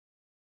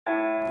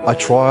I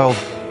trialled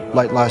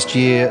late last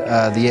year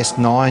the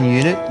S9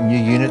 unit, a new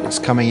unit that's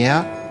coming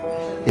out.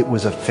 It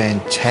was a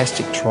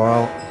fantastic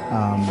trial.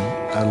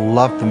 I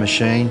loved the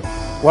machine.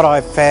 What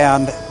I've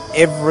found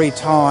every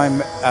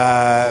time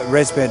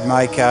ResMed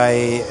make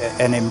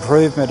an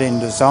improvement in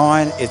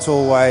design, it's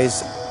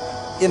always,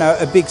 you know,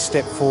 a big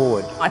step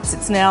forward.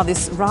 It's now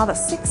this rather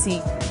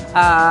sexy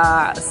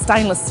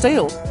stainless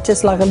steel.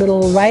 Just like a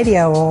little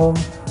radio or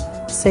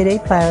CD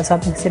player or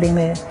something sitting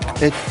there.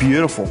 It's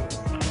beautiful.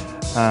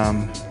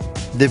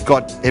 They've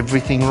got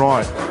everything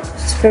right.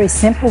 It's very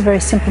simple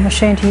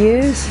machine to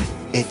use.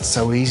 It's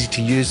so easy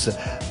to use.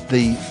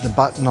 The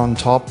button on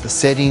top, the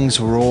settings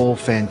were all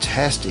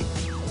fantastic.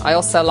 I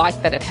also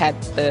like that it had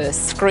the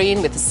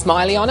screen with the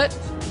smiley on it.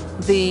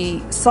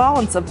 The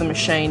silence of the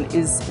machine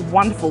is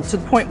wonderful, to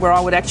the point where I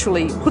would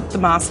actually put the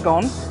mask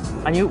on.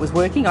 I knew it was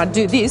working. I'd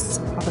do this.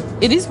 I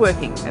thought, it is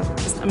working. It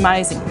was just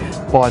amazing.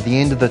 By the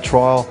end of the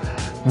trial,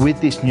 with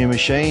this new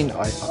machine,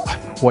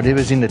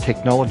 whatever's in the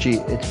technology,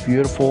 it's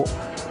beautiful.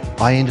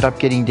 I ended up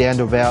getting down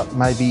to about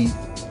maybe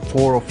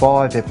 4 or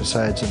 5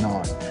 episodes a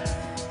night.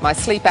 My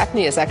sleep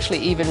apnea is actually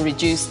even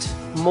reduced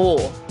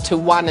more to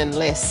 1 and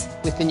less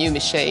with the new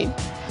machine.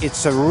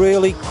 It's a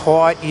really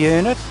quiet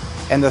unit,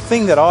 and the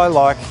thing that I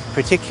like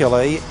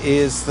particularly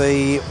is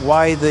the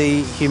way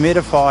the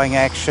humidifying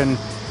action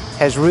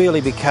has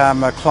really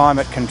become a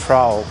climate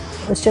control.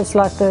 It's just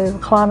like the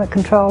climate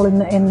control in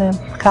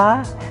the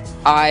car.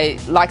 I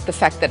like the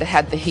fact that it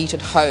had the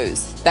heated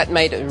hose. That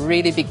made a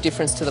really big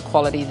difference to the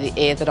quality of the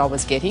air that I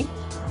was getting.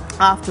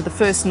 After the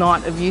first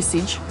night of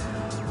usage,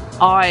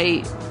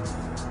 I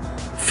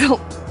felt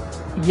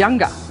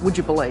younger, would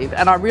you believe?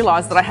 And I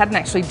realised that I hadn't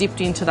actually dipped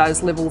into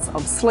those levels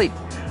of sleep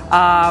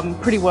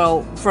pretty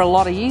well for a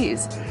lot of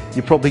years.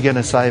 You're probably going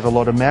to save a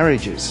lot of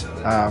marriages.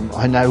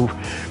 I know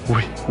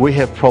we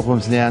have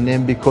problems now and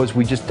then because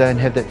we just don't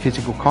have that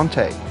physical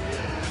contact.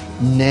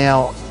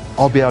 Now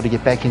I'll be able to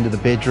get back into the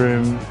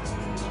bedroom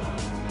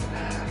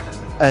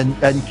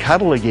and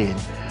cuddle again.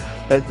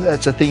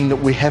 That's a thing that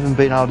we haven't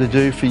been able to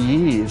do for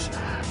years.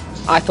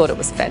 I thought it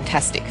was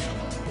fantastic.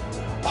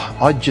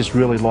 I'd just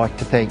really like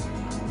to thank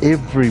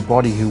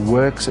everybody who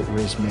works at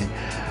ResMed,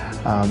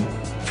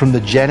 from the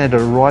janitor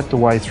right the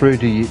way through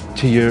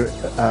to your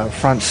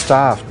front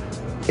staff.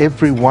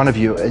 Every one of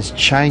you is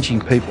changing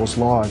people's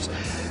lives.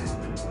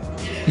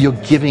 You're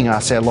giving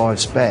us our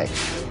lives back.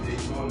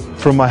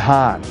 From my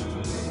heart,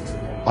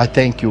 I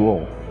thank you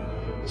all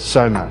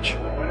so much.